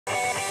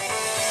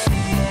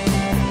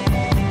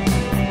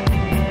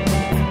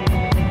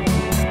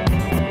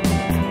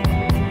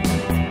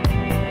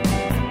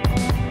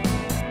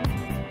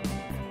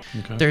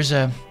there's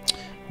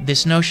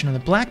this notion of the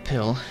black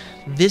pill.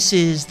 This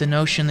is the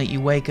notion that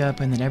you wake up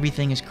and that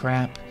everything is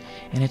crap,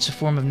 and it's a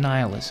form of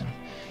nihilism.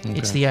 Okay.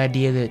 It's the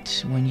idea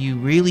that when you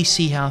really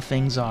see how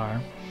things are,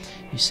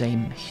 you say,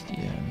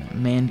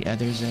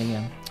 there's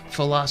a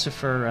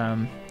philosopher,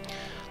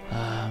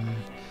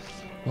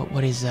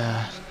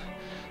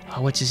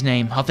 what's his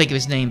name? I'll think of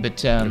his name,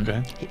 but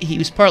he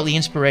was partly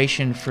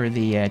inspiration for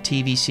the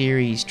TV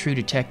series True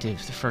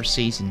Detective, the first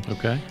season.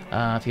 Okay.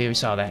 If you ever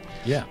saw that.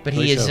 Yeah. But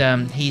he's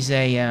an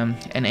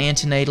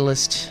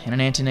antinatalist, and an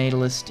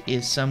antinatalist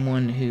is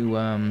someone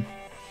who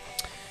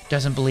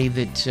doesn't believe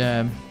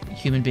that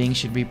human beings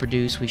should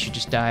reproduce. We should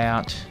just die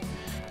out.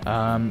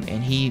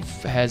 And he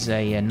has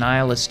a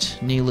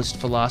nihilist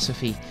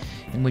philosophy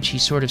in which he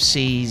sort of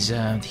sees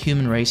the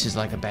human race as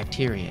like a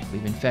bacteria.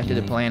 We've infected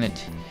the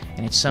planet,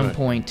 and at some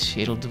point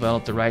it'll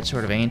develop the right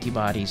sort of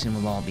antibodies and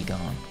we'll all be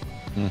gone.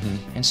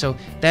 And so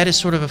that is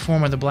sort of a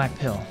form of the black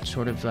pill,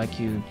 sort of like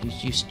you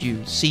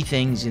see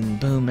things and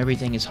boom,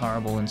 everything is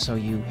horrible, and so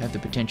you have the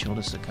potential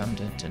to succumb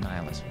to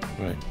nihilism.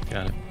 Right,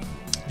 got it.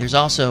 There's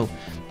also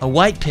a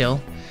white pill,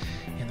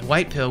 and the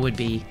white pill would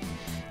be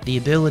the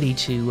ability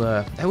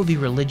to, that would be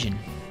religion,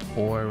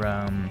 or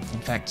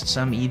in fact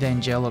some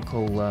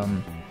evangelical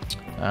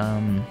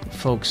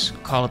folks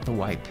call it the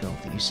white pill,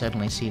 that you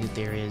suddenly see that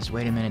there is,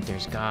 wait a minute,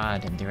 there's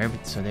God, and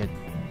so there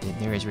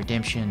is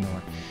redemption,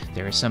 or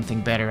there is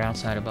something better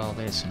outside of all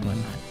this and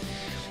whatnot.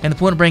 And the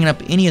point of bringing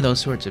up any of those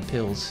sorts of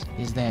pills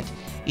is that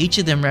each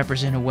of them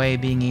represent a way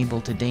of being able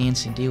to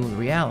dance and deal with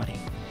reality.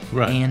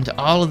 Right. And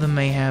all of them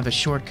may have a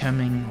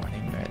shortcoming, or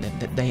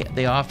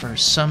they offer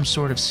some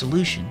sort of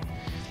solution.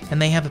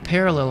 And they have a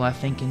parallel, I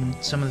think, in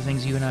some of the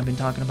things you and I have been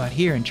talking about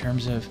here in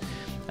terms of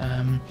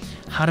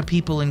how do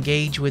people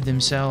engage with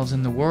themselves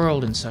in the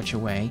world in such a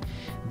way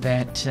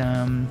that,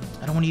 I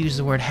don't want to use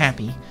the word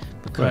happy,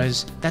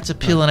 because that's a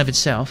pill in of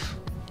itself.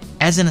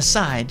 As an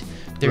aside,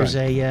 there's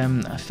a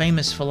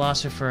famous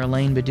philosopher,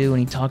 Alain Badiou, and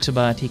he talks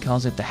about, he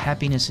calls it the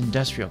happiness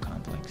industrial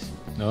complex.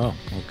 Oh,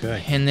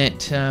 okay. And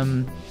that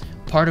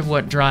part of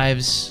what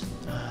drives,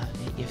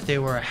 if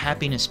there were a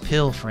happiness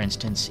pill, for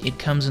instance, it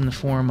comes in the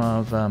form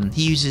of,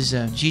 he uses,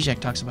 Zizek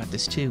talks about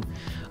this too,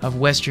 of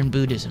Western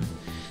Buddhism,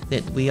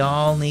 that we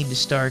all need to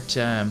start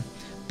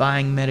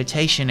buying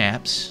meditation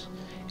apps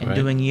and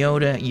doing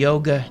yoga,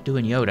 don't do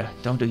yoga.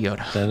 Don't do it.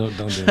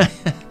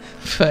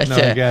 But, no,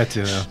 you got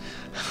to, though.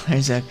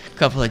 There's a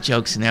couple of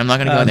jokes in there. I'm not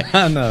going to go there.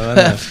 I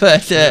know.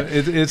 But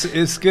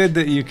it's good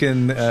that you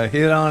can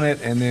hit on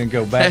it and then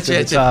go back to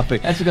the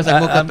topic. That's because I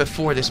woke up at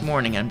 4 this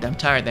morning. I'm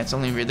tired. That's the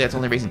only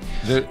reason.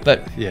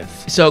 But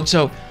yes.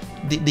 So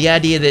the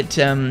idea that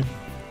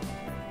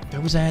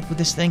where was I at with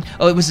this thing?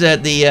 Oh, it was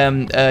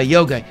the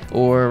yoga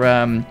or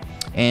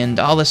and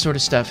all this sort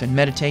of stuff and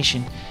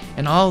meditation,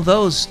 and all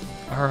those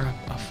are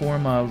a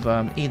form of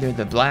either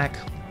the black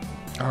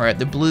or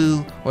the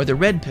blue or the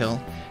red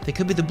pill. They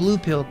could be the blue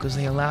pill because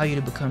they allow you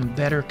to become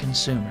better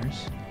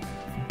consumers,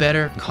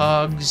 better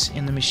cogs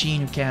in the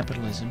machine of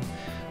capitalism,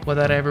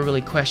 without ever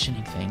really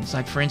questioning things.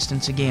 Like, for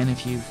instance, again,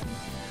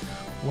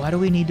 why do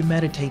we need to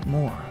meditate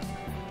more?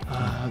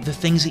 The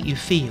things that you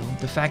feel,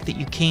 the fact that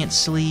you can't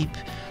sleep,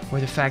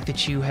 or the fact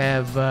that you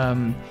have,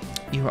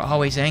 you're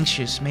always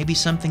anxious, maybe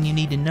something you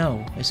need to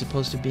know as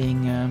opposed to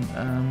being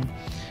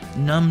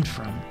numbed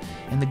from.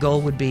 And the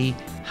goal would be,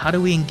 how do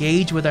we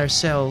engage with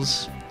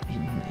ourselves?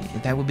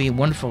 That would be a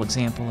wonderful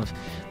example of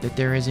that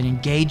there is an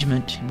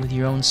engagement with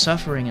your own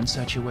suffering in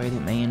such a way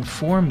that may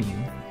inform you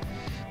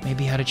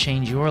maybe how to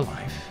change your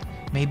life,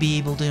 may be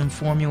able to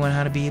inform you on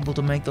how to be able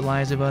to make the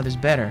lives of others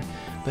better.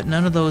 But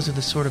none of those are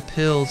the sort of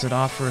pills that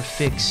offer a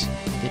fix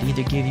that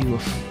either give you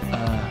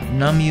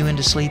numb you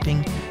into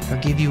sleeping or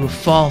give you a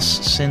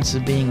false sense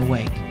of being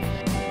awake.